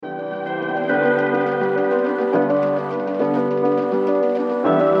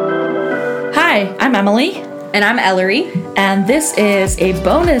Hi, I'm Emily. And I'm Ellery. And this is a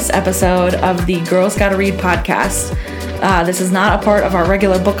bonus episode of the Girls Gotta Read podcast. This is not a part of our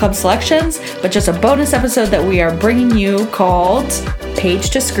regular book club selections, but just a bonus episode that we are bringing you called Page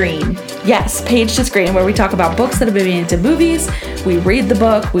to Screen. Yes, Page to Screen, where we talk about books that have been made into movies. We read the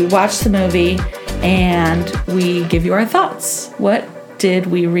book, we watch the movie, and we give you our thoughts. What did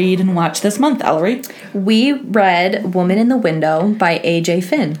we read and watch this month, Ellery? We read Woman in the Window by A.J.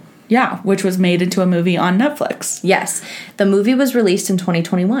 Finn. Yeah, which was made into a movie on Netflix. Yes. The movie was released in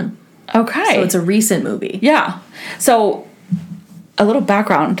 2021. Okay. So it's a recent movie. Yeah. So, a little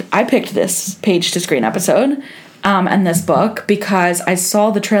background. I picked this Page to Screen episode and this book because I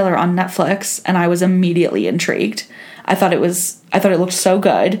saw the trailer on Netflix and I was immediately intrigued. I thought it looked so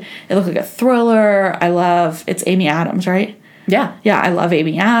good. It looked like a thriller. It's Amy Adams, right? Yeah. Yeah, I love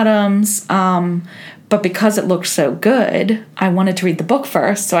Amy Adams. But because it looked so good, I wanted to read the book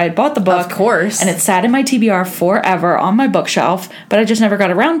first. So I had bought the book. Of course. And it sat in my TBR forever on my bookshelf, but I just never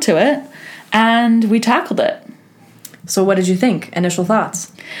got around to it. And we tackled it. So what did you think? Initial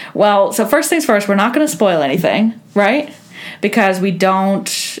thoughts? Well, so first things first, we're not going to spoil anything, right? Because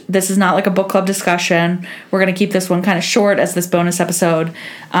this is not like a book club discussion. We're going to keep this one kind of short as this bonus episode.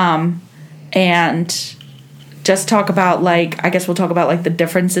 And just talk about, we'll talk about, the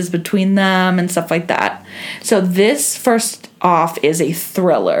differences between them and stuff like that. So this, first off, is a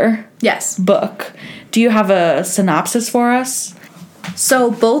thriller. Yes. Book. Do you have a synopsis for us?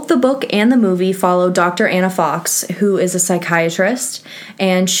 So both the book and the movie follow Dr. Anna Fox, who is a psychiatrist,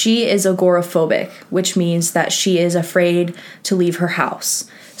 and she is agoraphobic, which means that she is afraid to leave her house.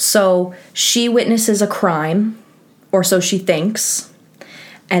 So she witnesses a crime, or so she thinks,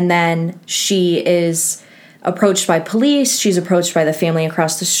 and then she is approached by police, she's approached by the family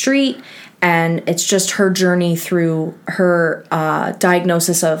across the street, and it's just her journey through her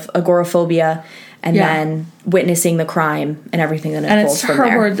diagnosis of agoraphobia and then witnessing the crime and everything that unfolds from there.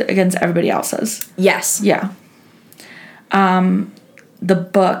 And it's her word against everybody else's. Yes. Yeah. The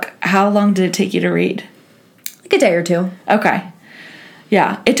book, how long did it take you to read? Like a day or two. Okay.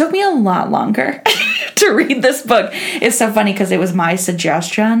 Yeah. It took me a lot longer to read this book. It's so funny because it was my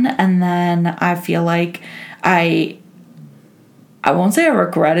suggestion, and then I feel like I won't say I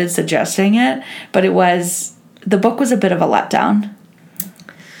regretted suggesting it, but the book was a bit of a letdown.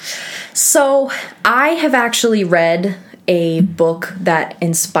 So I have actually read a book that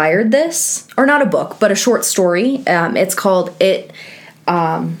inspired this, or not a book, but a short story. It's called It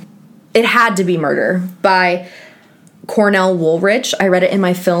Had to Be Murder by Cornell Woolrich. I read it in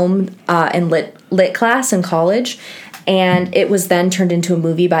my film and lit class in college. And it was then turned into a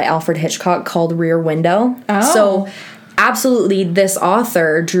movie by Alfred Hitchcock called Rear Window. Oh. So absolutely, this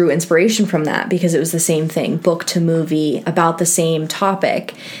author drew inspiration from that because it was the same thing, book to movie, about the same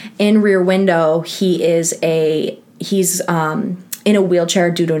topic. In Rear Window, he's in a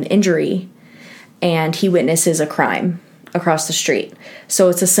wheelchair due to an injury, and he witnesses a crime across the street. So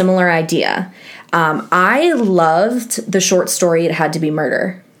it's a similar idea. I loved the short story It Had to Be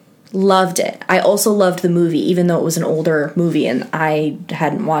Murder. Loved it. I also loved the movie, even though it was an older movie and I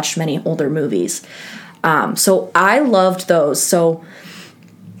hadn't watched many older movies. So I loved those. So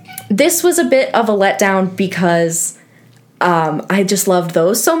this was a bit of a letdown because I just loved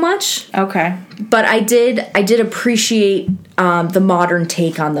those so much. Okay. But I did appreciate the modern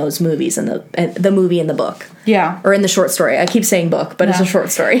take on those movies and the movie and the book. Yeah. Or in the short story. I keep saying book, but it's a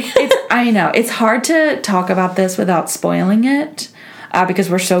short story. I know. It's hard to talk about this without spoiling it. Because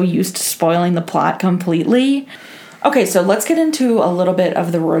we're so used to spoiling the plot completely. Okay, so let's get into a little bit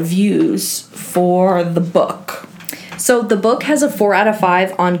of the reviews for the book. So the book has a 4 out of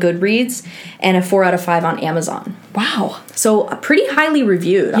 5 on Goodreads and a 4 out of 5 on Amazon. Wow. So pretty highly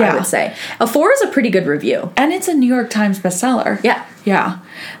reviewed, I would say. A 4 is a pretty good review. And it's a New York Times bestseller. Yeah. Yeah.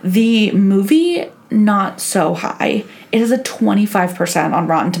 The movie, not so high. It is a 25% on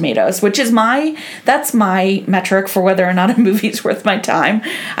Rotten Tomatoes, which is that's my metric for whether or not a movie's worth my time.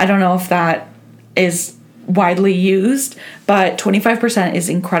 I don't know if that is widely used, but 25% is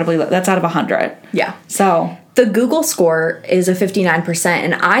incredibly low. That's out of 100. Yeah. So the Google score is a 59%,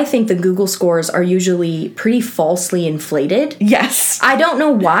 and I think the Google scores are usually pretty falsely inflated. Yes. I don't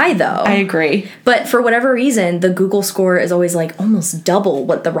know why, though. I agree. But for whatever reason, the Google score is always almost double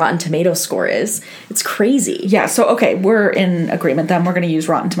what the Rotten Tomatoes score is. It's crazy. Yeah, so okay, we're in agreement then. We're going to use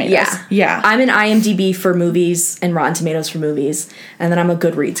Rotten Tomatoes. Yeah. Yeah. I'm an IMDb for movies and Rotten Tomatoes for movies, and then I'm a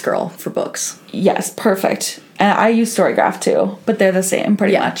Goodreads girl for books. Yes, perfect. And I use Storygraph too, but they're the same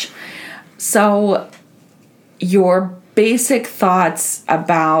pretty much. So your basic thoughts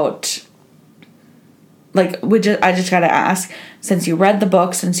about I just gotta ask, since you read the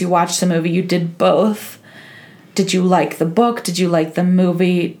book, since you watched the movie, you did both. Did you like the book? Did you like the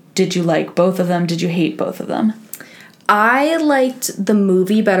movie? Did you like both of them? Did you hate both of them? I liked the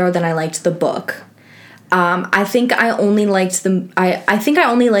movie better than I liked the book. I think I only liked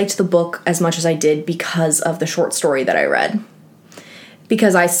the book as much as I did because of the short story that I read.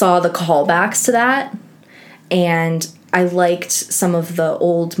 Because I saw the callbacks to that, and I liked some of the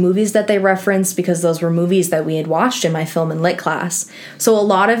old movies that they referenced because those were movies that we had watched in my film and lit class. So a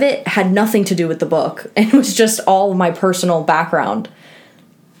lot of it had nothing to do with the book. It was just all my personal background.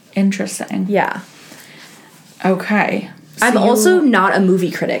 Interesting. Yeah. Okay. So I'm also not a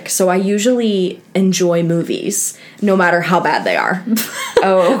movie critic, so I usually enjoy movies, no matter how bad they are.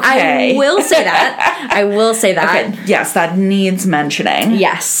 Okay. I will say that. Okay. Yes, that needs mentioning.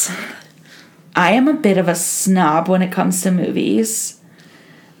 Yes. I am a bit of a snob when it comes to movies,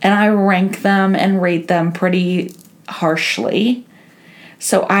 and I rank them and rate them pretty harshly.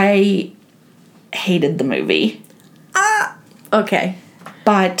 So I hated the movie. Okay.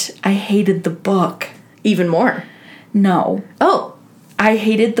 But I hated the book. Even more. No. Oh. I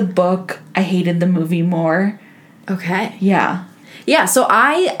hated the book. I hated the movie more. Okay. Yeah. Yeah, so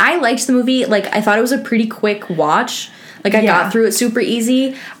I liked the movie. Like, I thought it was a pretty quick watch. Like, I got through it super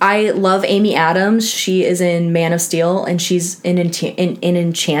easy. I love Amy Adams. She is in Man of Steel, and she's in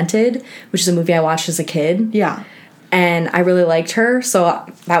Enchanted, which is a movie I watched as a kid. Yeah. And I really liked her, so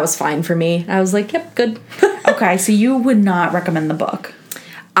that was fine for me. I was like, yep, good. Okay, so you would not recommend the book?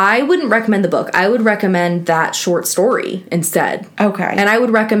 I wouldn't recommend the book. I would recommend that short story instead. Okay. And I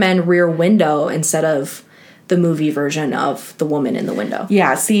would recommend Rear Window instead of the movie version of The Woman in the Window.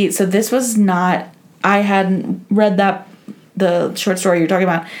 Yeah, see, so this was not... I hadn't read the short story you're talking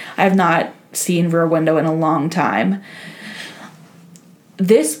about. I have not seen Rear Window in a long time.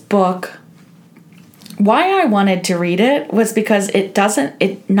 This book... Why I wanted to read it was because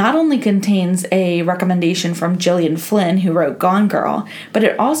it not only contains a recommendation from Gillian Flynn, who wrote Gone Girl, but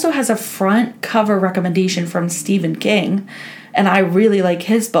it also has a front cover recommendation from Stephen King. And I really like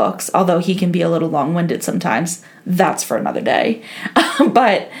his books, although he can be a little long-winded sometimes. That's for another day.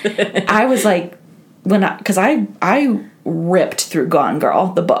 But I was like, because I ripped through Gone Girl,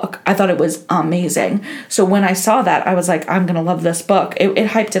 the book. I thought it was amazing. So when I saw that, I was like, I'm going to love this book. It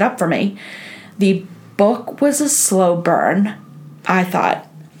hyped it up for me. The book was a slow burn, I thought.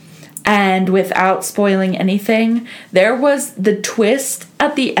 And without spoiling anything, there was the twist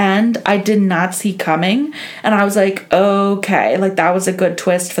at the end I did not see coming. And I was like, okay, like that was a good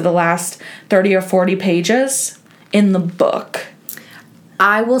twist for the last 30 or 40 pages in the book.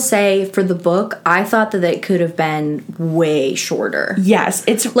 I will say for the book, I thought that it could have been way shorter. Yes,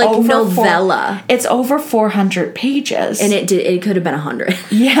 it's like over novella. It's over 400 pages. And it could have been 100.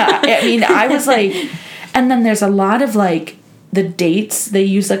 Yeah, I mean, I was like... And then there's a lot of, like, the dates. They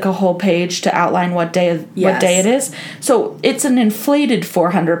use, like, a whole page to outline what day it is. So it's an inflated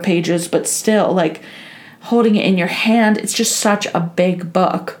 400 pages, but still, like, holding it in your hand, it's just such a big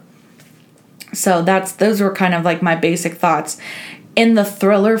book. So those were kind of, like, my basic thoughts. In the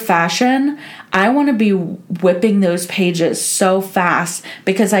thriller fashion, I want to be whipping those pages so fast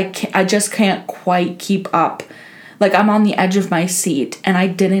because I just can't quite keep up. Like, I'm on the edge of my seat, and I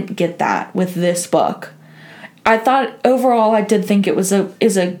didn't get that with this book. I thought overall I did think it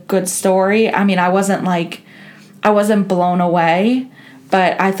is a good story. I mean, I wasn't blown away,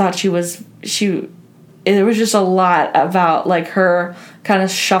 but I thought there was just a lot about like her kind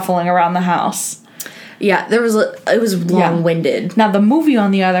of shuffling around the house. Yeah, it was long-winded. Yeah. Now the movie, on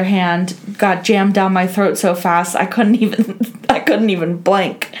the other hand, got jammed down my throat so fast I couldn't even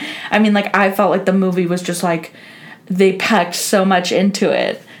blink. I mean, like, I felt like the movie was just like they packed so much into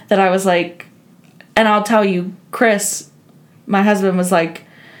it that I was like. And I'll tell you, Chris, my husband, was like,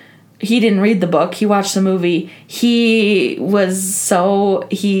 he didn't read the book. He watched the movie. He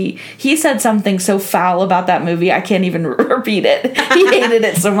said something so foul about that movie, I can't even repeat it. He hated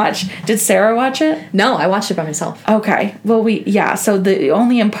it so much. Did Sarah watch it? No, I watched it by myself. Okay. Well, so the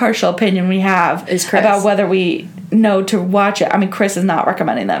only impartial opinion we have is Chris. About whether we know to watch it. I mean, Chris is not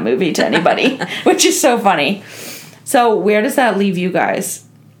recommending that movie to anybody, which is so funny. So where does that leave you guys?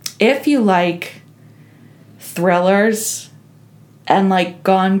 If you like thrillers and like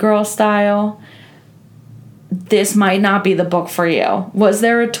Gone Girl style, this might not be the book for you. Was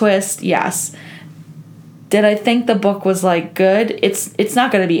there a twist? Yes. Did I think the book was like good? It's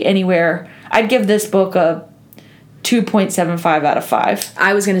not going to be anywhere. I'd give this book a 2.75 out of 5.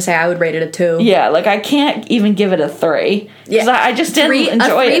 I was going to say I would rate it a 2. Yeah, like I can't even give it a 3. Because I just didn't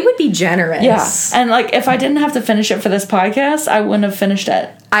enjoy it. A 3 would be generous. Yeah. And like if I didn't have to finish it for this podcast, I wouldn't have finished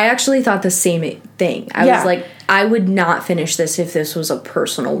it. I actually thought the same thing. I was like, I would not finish this if this was a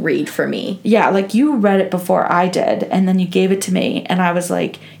personal read for me. Yeah, like you read it before I did, and then you gave it to me, and I was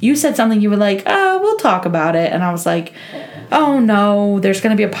like, you said something, you were like, oh, we'll talk about it. And I was like, oh no, there's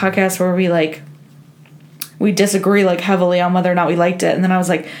going to be a podcast where we disagree like heavily on whether or not we liked it. And then I was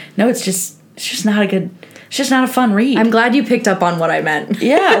like, no, it's just not a fun read. I'm glad you picked up on what I meant.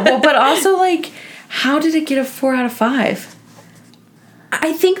 Yeah, well, but also like, how did it get a 4 out of 5?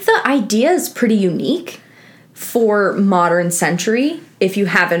 I think the idea is pretty unique for modern century. If you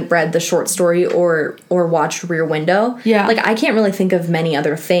haven't read the short story or watched Rear Window, like I can't really think of many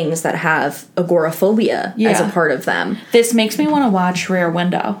other things that have agoraphobia as a part of them. This makes me want to watch Rear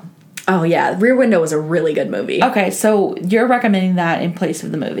Window. Oh yeah, Rear Window was a really good movie. Okay, so you're recommending that in place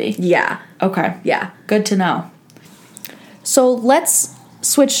of the movie? Yeah. Okay. Yeah. Good to know. So let's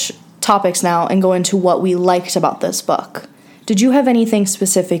switch topics now and go into what we liked about this book. Did you have anything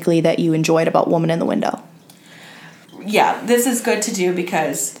specifically that you enjoyed about Woman in the Window? Yeah, this is good to do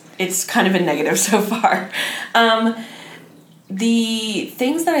because it's kind of a negative so far. The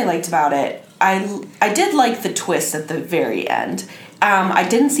things that I liked about it, I did like the twist at the very end. I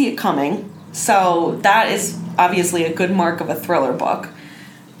didn't see it coming, so that is obviously a good mark of a thriller book.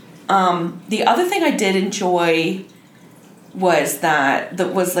 The other thing I did enjoy was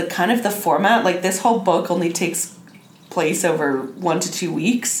the kind of the format. Like this whole book only takes place over 1 to 2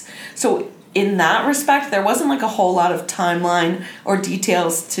 weeks, so in that respect there wasn't like a whole lot of timeline or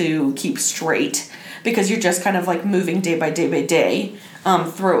details to keep straight because you're just kind of like moving day by day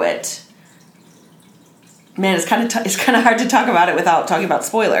through it. Man, it's kind of hard to talk about it without talking about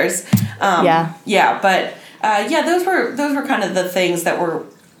spoilers. But those were kind of the things that were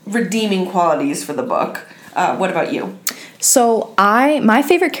redeeming qualities for the book. What about you? So my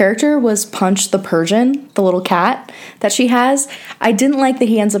favorite character was Punch the Persian, the little cat that she has. I didn't like that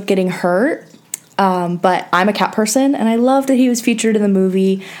he ends up getting hurt, but I'm a cat person, and I love that he was featured in the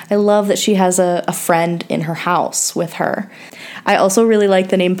movie. I love that she has a friend in her house with her. I also really like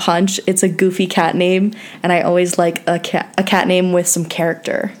the name Punch. It's a goofy cat name, and I always like a cat name with some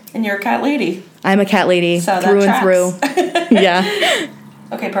character. And you're a cat lady. I'm a cat lady through and through. Yeah.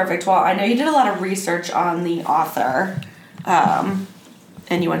 Okay, perfect. Well, I know you did a lot of research on the author. And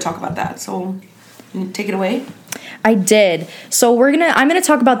you want to talk about that, so take it away. I did. So I'm gonna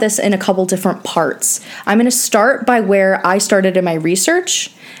talk about this in a couple different parts. I'm gonna start by where I started in my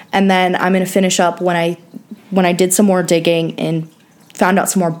research, and then I'm gonna finish up when I did some more digging and found out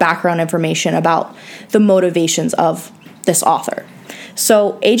some more background information about the motivations of this author.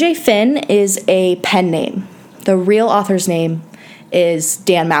 So AJ Finn is a pen name. The real author's name is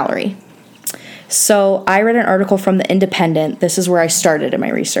Dan Mallory. So I read an article from The Independent. This is where I started in my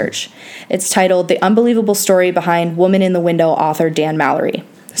research. It's titled The Unbelievable Story Behind Woman in the Window author Dan Mallory.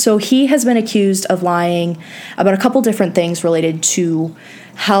 So he has been accused of lying about a couple different things related to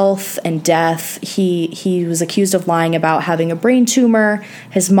health and death. He was accused of lying about having a brain tumor,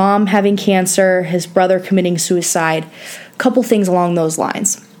 his mom having cancer, his brother committing suicide, a couple things along those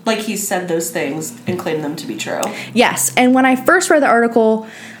lines. Like he said those things and claimed them to be true. Yes, and when I first read the article,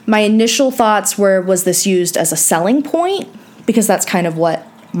 my initial thoughts were, was this used as a selling point? Because that's kind of what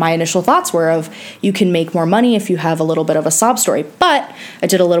my initial thoughts were of, you can make more money if you have a little bit of a sob story. But I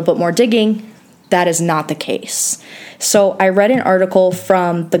did a little bit more digging. That is not the case. So I read an article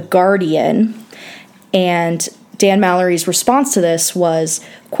from The Guardian, and Dan Mallory's response to this was,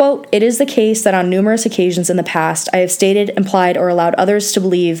 quote, "It is the case that on numerous occasions in the past, I have stated, implied, or allowed others to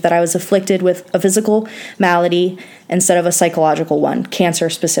believe that I was afflicted with a physical malady instead of a psychological one, cancer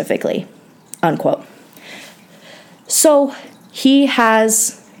specifically," unquote. So he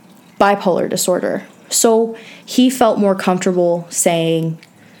has bipolar disorder. So he felt more comfortable saying,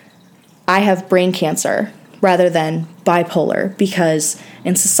 I have brain cancer, rather than bipolar, because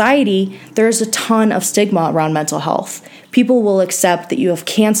in society, there's a ton of stigma around mental health. People will accept that you have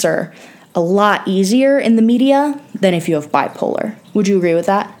cancer a lot easier in the media than if you have bipolar. Would you agree with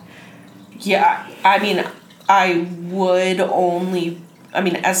that? Yeah, I mean,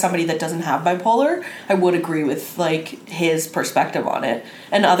 as somebody that doesn't have bipolar, I would agree with, like, his perspective on it,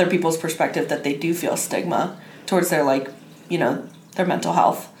 and other people's perspective that they do feel stigma towards their, like, you know, their mental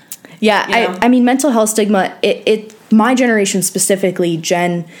health. Yeah, You know? I mean, mental health stigma, my generation specifically,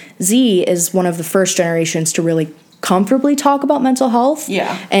 Gen Z, is one of the first generations to really comfortably talk about mental health.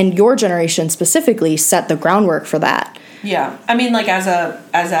 Yeah. And your generation specifically set the groundwork for that. Yeah. I mean, like, as a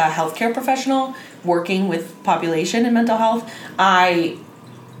healthcare professional working with population and mental health, I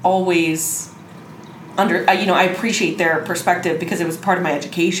always I appreciate their perspective because it was part of my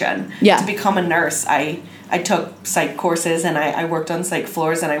education. Yeah. To become a nurse, I took psych courses, and I worked on psych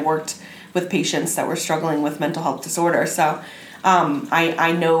floors, and I worked with patients that were struggling with mental health disorder. So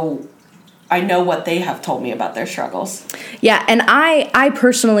I know what they have told me about their struggles. Yeah, and I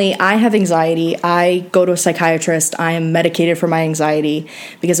personally, I have anxiety. I go to a psychiatrist. I am medicated for my anxiety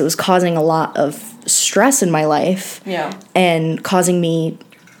because it was causing a lot of stress in my life. Yeah. And causing me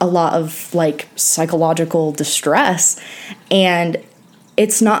a lot of like psychological distress. And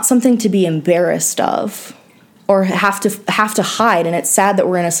it's not something to be embarrassed of or have to hide. And it's sad that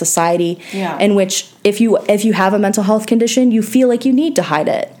we're in a society in which if you have a mental health condition, you feel like you need to hide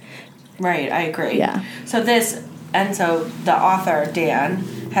it. Right, I agree. Yeah. So the author, Dan,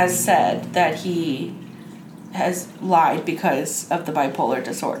 has said that he has lied because of the bipolar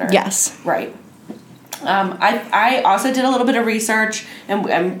disorder. Yes. Right. I also did a little bit of research,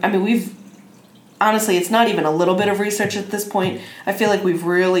 and I mean, we've, honestly, it's not even a little bit of research at this point. I feel like we've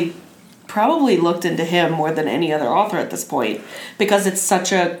really probably looked into him more than any other author at this point, because it's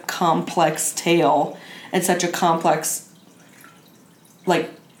such a complex tale and such a complex,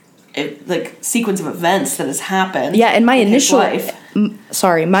 like sequence of events that has happened. Yeah, and my initial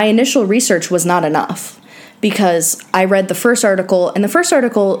research was not enough, because I read the first article, and the first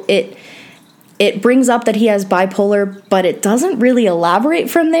article, it brings up that he has bipolar, but it doesn't really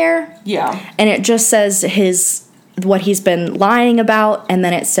elaborate from there. Yeah. And it just says what he's been lying about, and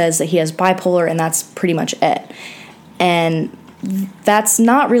then it says that he has bipolar, and that's pretty much it. And that's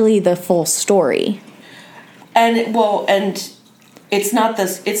not really the full story. And it's not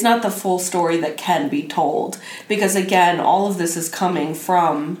the full story that can be told, because again, all of this is coming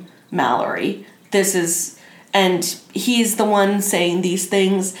from Mallory. And he's the one saying these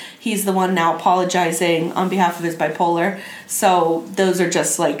things. He's the one now apologizing on behalf of his bipolar. So those are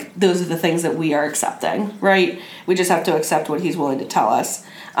the things that we are accepting, right? We just have to accept what he's willing to tell us.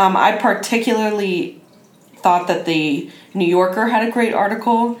 I particularly thought that the New Yorker had a great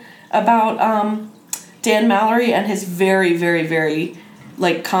article about Dan Mallory and his very, very, very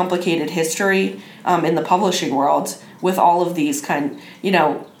complicated history in the publishing world, with all of these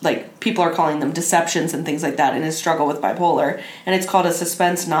people are calling them deceptions and things like that in his struggle with bipolar. And it's called A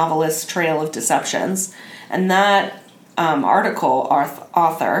Suspense Novelist's Trail of Deceptions. And that article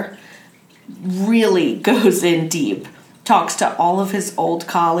author really goes in deep, talks to all of his old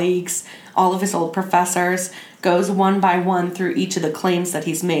colleagues, all of his old professors, goes one by one through each of the claims that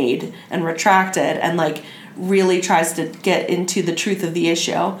he's made and retracted, and really tries to get into the truth of the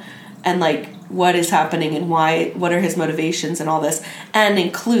issue and what is happening and what are his motivations and all this, and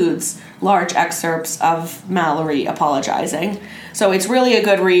includes large excerpts of Mallory apologizing. So it's really a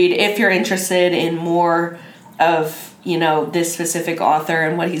good read if you're interested in more of, this specific author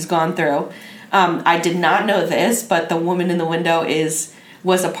and what he's gone through. I did not know this, but The Woman in the Window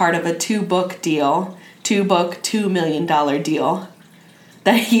was a part of a 2-book deal, $2 million deal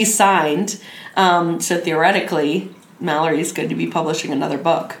that he signed. So theoretically, Mallory's going to be publishing another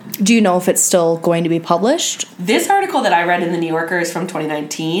book. Do you know if it's still going to be published? This article that I read in the New Yorker is from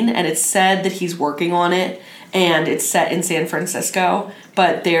 2019, and it said that he's working on it, and it's set in San Francisco,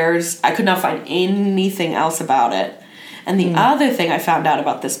 but I could not find anything else about it. And the other thing I found out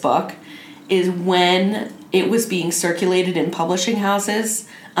about this book is when it was being circulated in publishing houses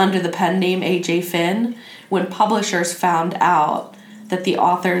under the pen name A.J. Finn, when publishers found out that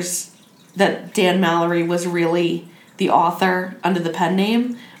that Dan Mallory was really the author under the pen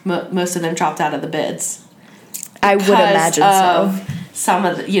name, most of them dropped out of the bids. I would imagine so. Some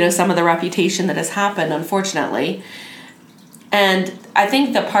of the reputation that has happened, unfortunately. And I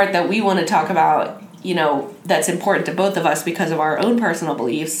think the part that we want to talk about, that's important to both of us because of our own personal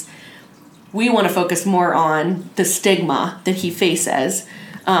beliefs, we want to focus more on the stigma that he faces,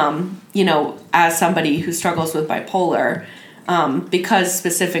 as somebody who struggles with bipolar, because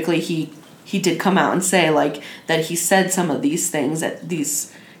specifically he did come out and say that he said some of these things,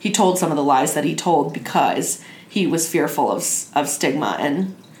 he told some of the lies that he told because he was fearful of stigma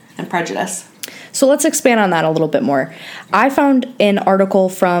and prejudice. So let's expand on that a little bit more. I found an article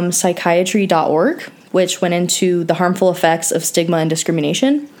from psychiatry.org, which went into the harmful effects of stigma and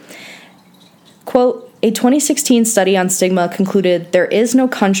discrimination. Quote, a 2016 study on stigma concluded there is no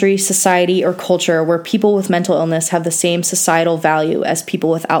country, society, or culture where people with mental illness have the same societal value as people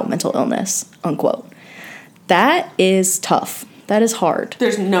without mental illness, unquote. That is tough. That is hard.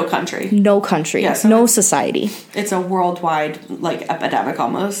 There's no country. No country. Yeah, so no society. It's a worldwide, epidemic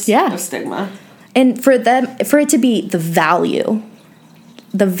almost of stigma. And for it to be the value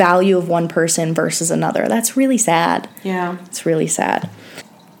of one person versus another, that's really sad. Yeah. It's really sad.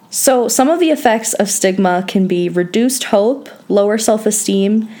 So some of the effects of stigma can be reduced hope, lower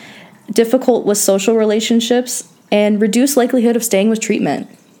self-esteem, difficult with social relationships, and reduced likelihood of staying with treatment.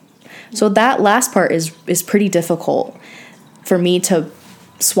 So that last part is pretty difficult for me to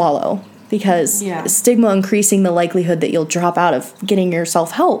swallow, because stigma increasing the likelihood that you'll drop out of getting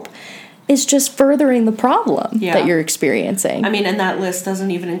yourself help is just furthering the problem that you're experiencing. I mean, and that list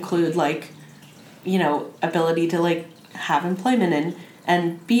doesn't even include, like, you know, ability to, like, have employment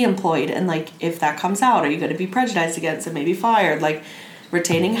and be employed. And, like, if that comes out, are you going to be prejudiced against and maybe fired? Like,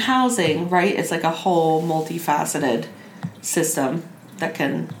 retaining housing, right? It's like a whole multifaceted system that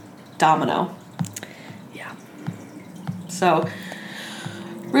can domino. Yeah. So,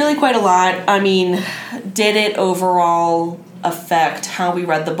 really quite a lot. I mean, did it overall affect how we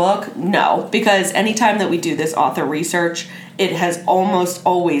read the book? No, because anytime that we do this author research, it has almost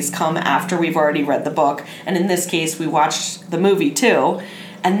always come after we've already read the book. And in this case, we watched the movie too.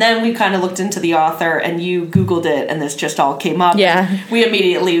 And then we kind of looked into the author, and you Googled it, and this just all came up. Yeah. We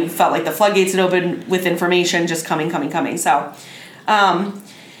immediately felt like the floodgates had opened with information just coming. So,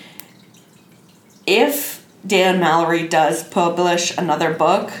 if Dan Mallory does publish another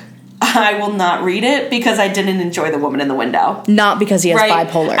book, I will not read it because I didn't enjoy The Woman in the Window. Not because he has right?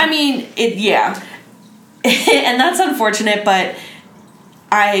 bipolar. I mean, and that's unfortunate, but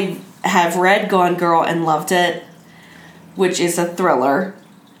I have read Gone Girl and loved it, which is a thriller.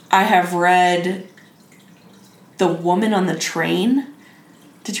 I have read The Woman on the Train.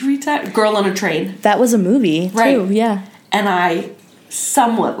 Did you read that? Girl on a Train. That was a movie, right. too, yeah. And I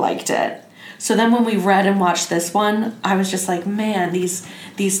somewhat liked it. So then when we read and watched this one, I was just like, man, these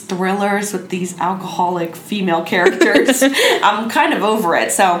thrillers with these alcoholic female characters, I'm kind of over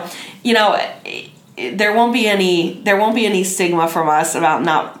it. So, you know, there won't be any stigma from us about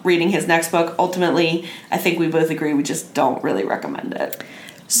not reading his next book. Ultimately, I think we both agree we just don't really recommend it.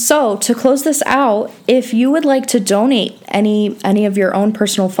 So, to close this out, if you would like to donate any of your own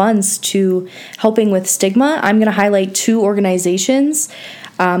personal funds to helping with stigma, I'm going to highlight 2 organizations.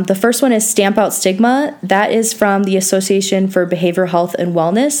 The first one is Stamp Out Stigma. That is from the Association for Behavioral Health and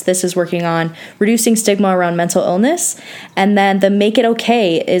Wellness. This is working on reducing stigma around mental illness. And then the Make It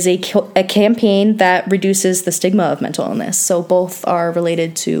Okay is a campaign that reduces the stigma of mental illness. So both are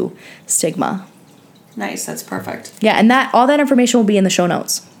related to stigma. Nice, that's perfect. Yeah, and all that information will be in the show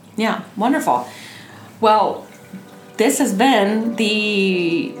notes. Yeah, wonderful. Well, this has been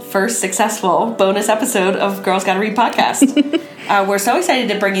the first successful bonus episode of Girls Gotta Read podcast. We're so excited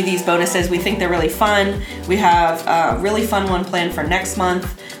to bring you these bonuses. We think they're really fun. We have a really fun one planned for next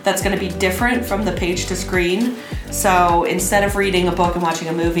month that's going to be different from the page to screen. So instead of reading a book and watching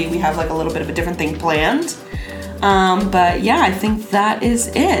a movie, we have like a little bit of a different thing planned. But yeah, I think that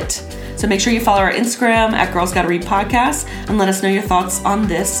is it. So make sure you follow our Instagram at Girls Gotta Read Podcast and let us know your thoughts on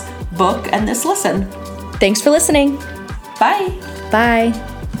this book and this listen. Thanks for listening. Bye. Bye.